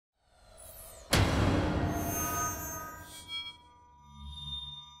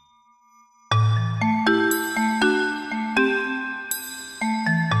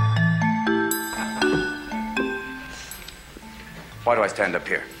do I stand up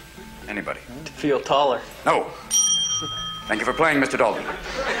here? Anybody? To feel taller. No. Thank you for playing, Mr. Dalton.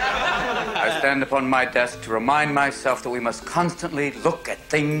 I stand upon my desk to remind myself that we must constantly look at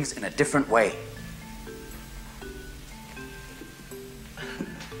things in a different way.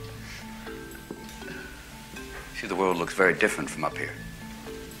 See, the world looks very different from up here.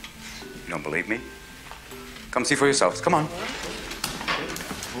 You don't believe me? Come see for yourselves. Come on.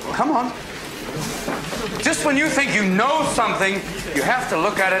 Come on. Just when you think you know something, you have to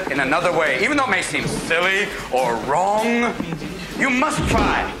look at it in another way. Even though it may seem silly or wrong, you must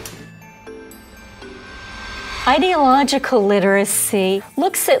try. Ideological literacy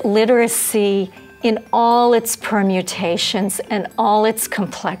looks at literacy in all its permutations and all its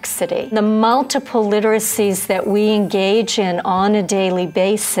complexity. The multiple literacies that we engage in on a daily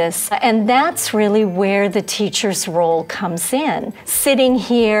basis, and that's really where the teacher's role comes in. Sitting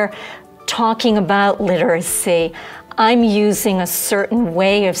here talking about literacy, I'm using a certain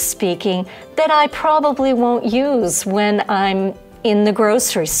way of speaking that I probably won't use when I'm in the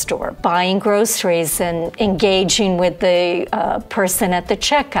grocery store, buying groceries and engaging with the person at the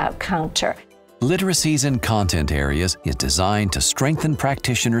checkout counter. Literacies and Content Areas is designed to strengthen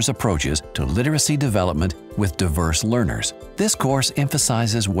practitioners' approaches to literacy development with diverse learners. This course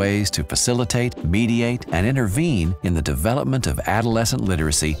emphasizes ways to facilitate, mediate, and intervene in the development of adolescent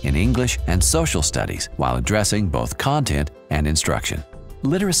literacy in English and social studies while addressing both content and instruction.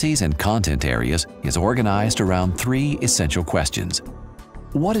 Literacies and Content Areas is organized around 3 essential questions.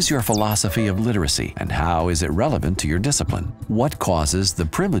 What is your philosophy of literacy and how is it relevant to your discipline? What causes the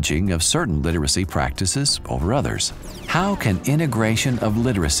privileging of certain literacy practices over others? How can integration of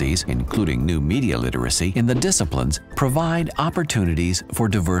literacies, including new media literacy, in the disciplines provide opportunities for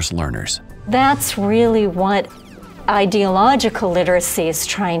diverse learners? That's really what ideological literacy is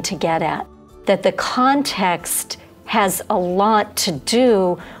trying to get at, that the context has a lot to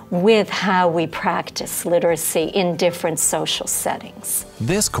do with how we practice literacy in different social settings.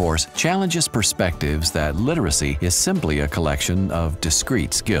 This course challenges perspectives that literacy is simply a collection of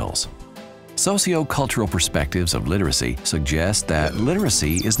discrete skills. Sociocultural perspectives of literacy suggest that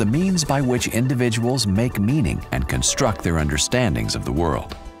literacy is the means by which individuals make meaning and construct their understandings of the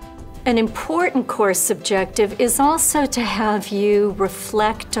world. An important course objective is also to have you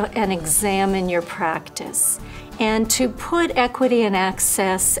reflect and examine your practice, and to put equity and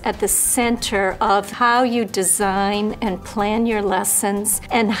access at the center of how you design and plan your lessons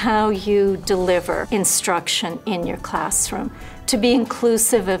and how you deliver instruction in your classroom, to be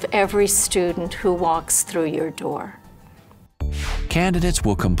inclusive of every student who walks through your door. Candidates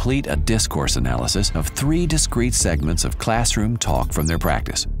will complete a discourse analysis of 3 discrete segments of classroom talk from their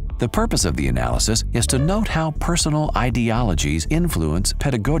practice. The purpose of the analysis is to note how personal ideologies influence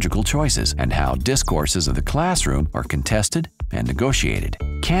pedagogical choices and how discourses of the classroom are contested and negotiated.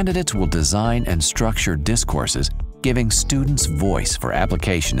 Candidates will design and structure discourses, giving students voice for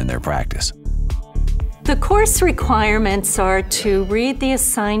application in their practice. The course requirements are to read the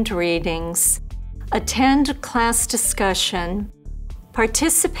assigned readings, attend class discussion,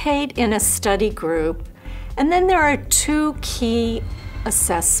 participate in a study group, and then there are 2 key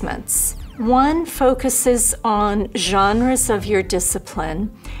assessments. One focuses on genres of your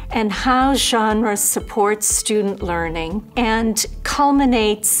discipline and how genres support student learning and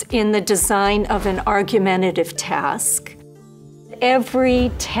culminates in the design of an argumentative task.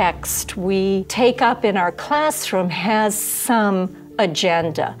 Every text we take up in our classroom has some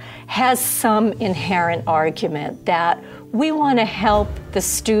agenda, has some inherent argument that we want to help the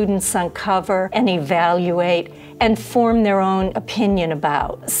students uncover and evaluate and form their own opinion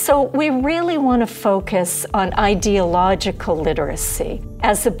about. So we really want to focus on ideological literacy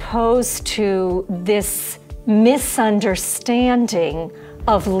as opposed to this misunderstanding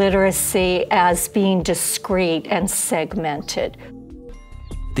of literacy as being discrete and segmented.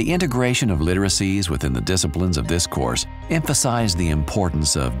 The integration of literacies within the disciplines of this course emphasize the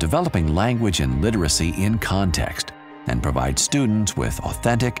importance of developing language and literacy in context and provide students with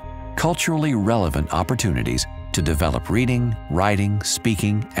authentic, culturally relevant opportunities to develop reading, writing,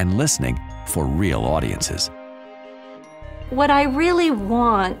 speaking, and listening for real audiences. What I really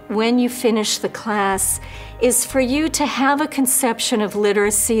want when you finish the class is for you to have a conception of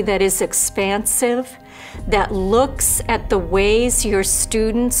literacy that is expansive, that looks at the ways your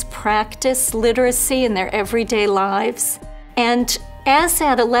students practice literacy in their everyday lives. And as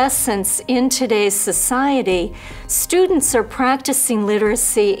adolescents in today's society, students are practicing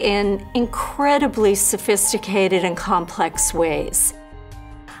literacy in incredibly sophisticated and complex ways.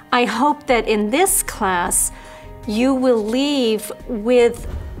 I hope that in this class, you will leave with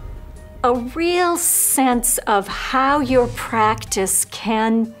a real sense of how your practice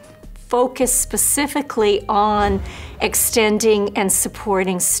can focus specifically on extending and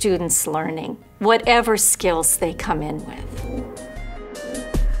supporting students' learning, whatever skills they come in with.